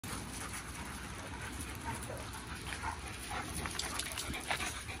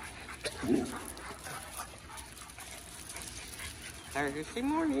Thursday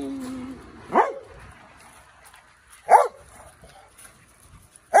morning.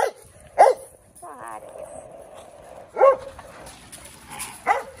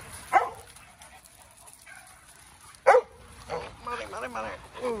 Mother.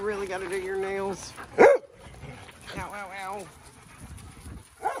 You really got to do your nails. Ow.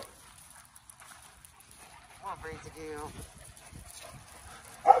 Come on, Breezy girl.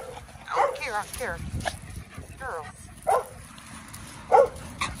 Oh, Kira. Girls.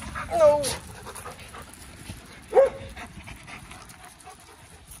 No.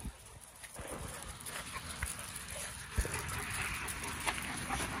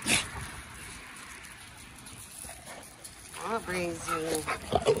 Oh, Breezy.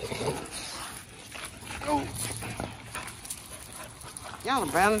 Oh. Y'all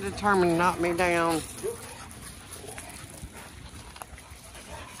are bound and determined to knock me down.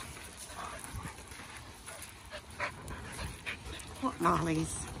 What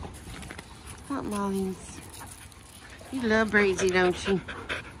Mollies? You love Breezy, don't you?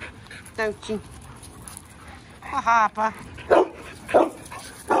 Don't you? Papa.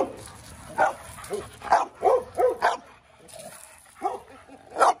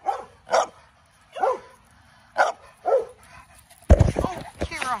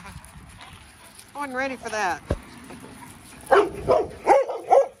 I wasn't ready for that. That's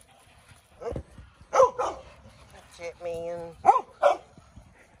it, man.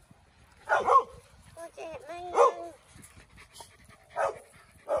 Look at me.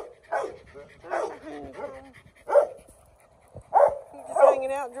 You just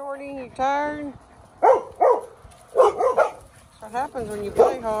hanging out, Jordy? You tired? That's what happens when you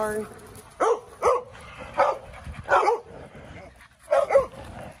play hard.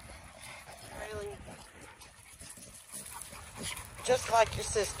 Just like your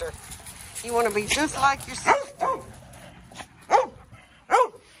sister. You want to be just like your sister.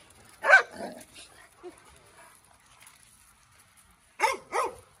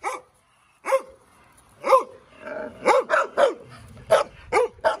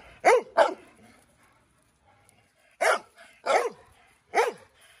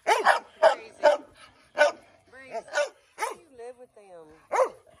 Breezy, you live with them.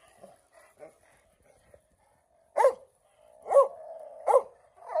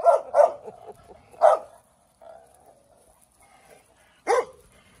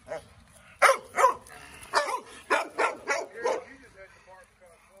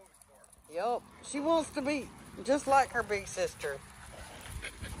 Yup, she wants to be just like her big sister.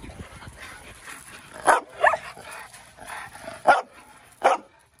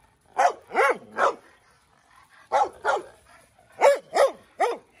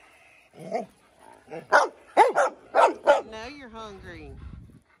 Now you're hungry.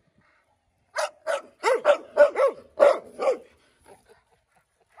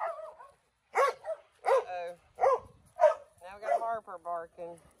 Uh-oh. Now we got Harper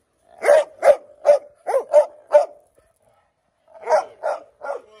barking.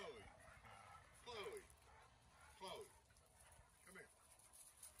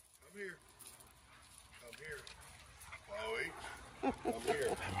 Come here.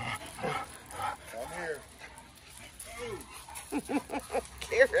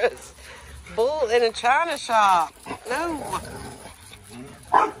 Kira's bull in a china shop. No.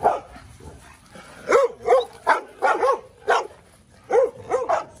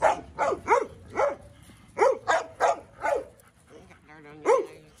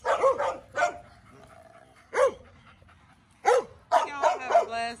 Y'all have a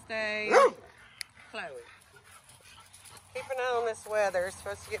blessed day. Chloe. Keep an eye on this weather. It's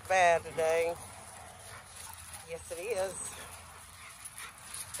supposed to get bad today. Yes, it is.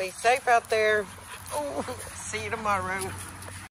 Be safe out there. Oh, see you tomorrow.